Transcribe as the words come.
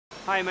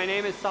Hi, my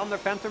name is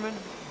Penterman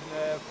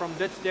from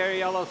Dutch Dairy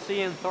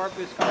LLC in Thorp,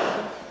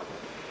 Wisconsin.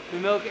 We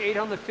milk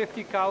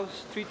 850 cows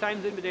 3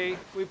 times in the day.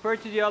 We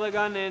purchased the Udder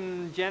Gun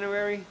in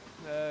January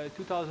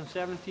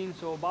 2017,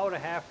 so about a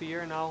half a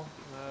year now.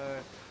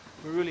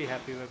 We're really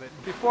happy with it.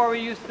 Before we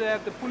used to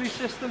have the pulley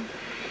system.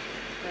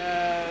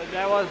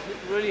 That was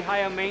really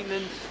high on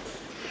maintenance.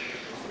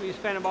 We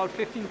spent about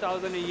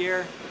 $15,000 a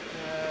year.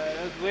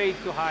 That was way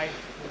too high.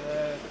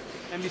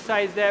 And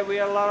besides that, we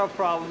had a lot of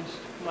problems,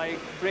 like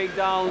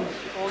breakdowns.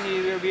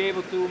 Only we'll be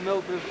able to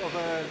milk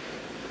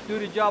do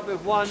the job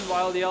with one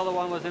while the other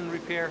one was in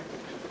repair.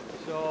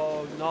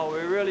 So no,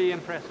 we're really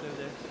impressed with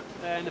this.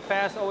 In the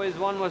past, always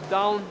one was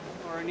down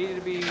or needed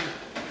to be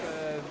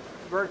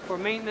worked for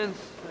maintenance.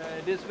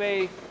 This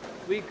way,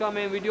 we come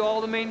in, we do all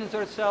the maintenance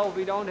ourselves.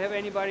 We don't have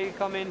anybody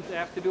come in to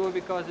have to do it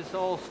because it's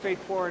all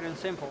straightforward and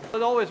simple.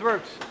 It always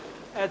works.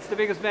 That's the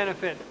biggest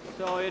benefit.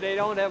 So they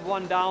don't have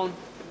one down.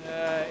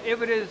 If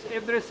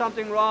there is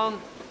something wrong,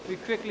 we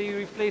quickly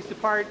replace the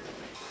part.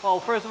 Well,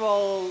 first of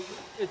all,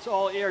 it's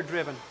all air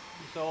driven.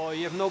 So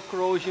you have no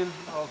corrosion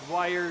of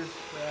wires.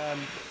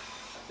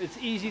 It's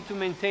easy to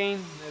maintain.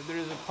 If there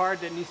is a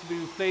part that needs to be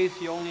replaced,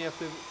 you only have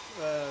to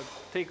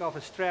take off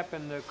a strap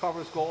and the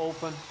covers go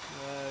open.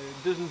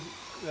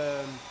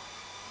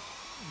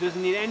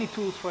 Doesn't need any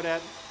tools for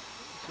that,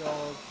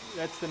 so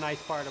that's the nice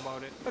part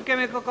about it. For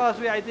chemical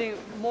costs, I think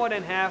more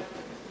than half.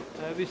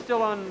 We're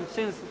still on,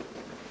 since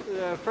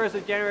the 1st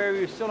of January,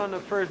 we're still on the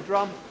first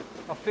drum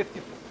of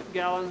 50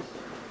 gallons.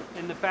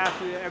 In the past,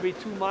 every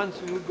 2 months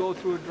we would go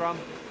through a drum,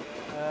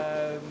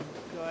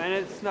 and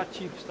it's not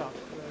cheap stuff,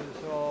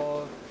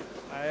 so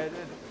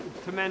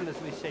it's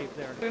tremendously safe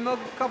there. We milk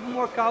a couple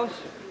more cows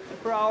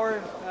per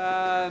hour.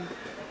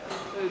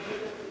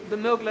 The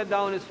milk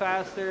letdown is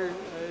faster,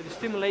 the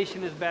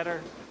stimulation is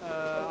better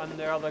on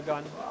the Udder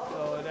Gun,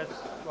 so that's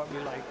what we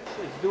like.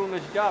 It's doing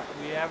its job.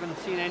 We haven't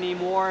seen any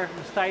more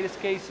mastitis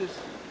cases.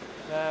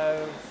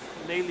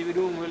 Lately we're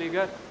doing really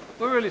good.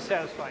 We're really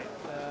satisfied.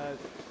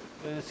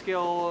 On a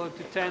scale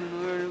to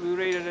 10, we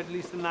rate it at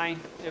least a 9,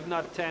 if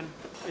not 10.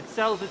 It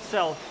sells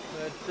itself.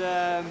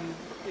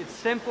 It's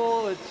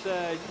simple, it's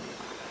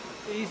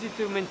easy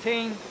to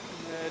maintain.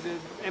 The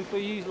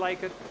employees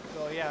like it,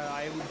 so yeah,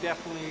 I would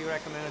definitely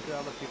recommend it to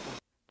other people.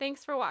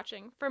 Thanks for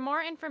watching. For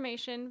more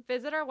information,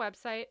 visit our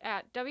website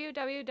at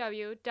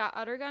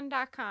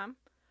www.uddergun.com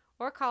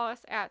or call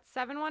us at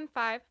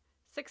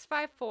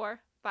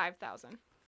 715-654-5000.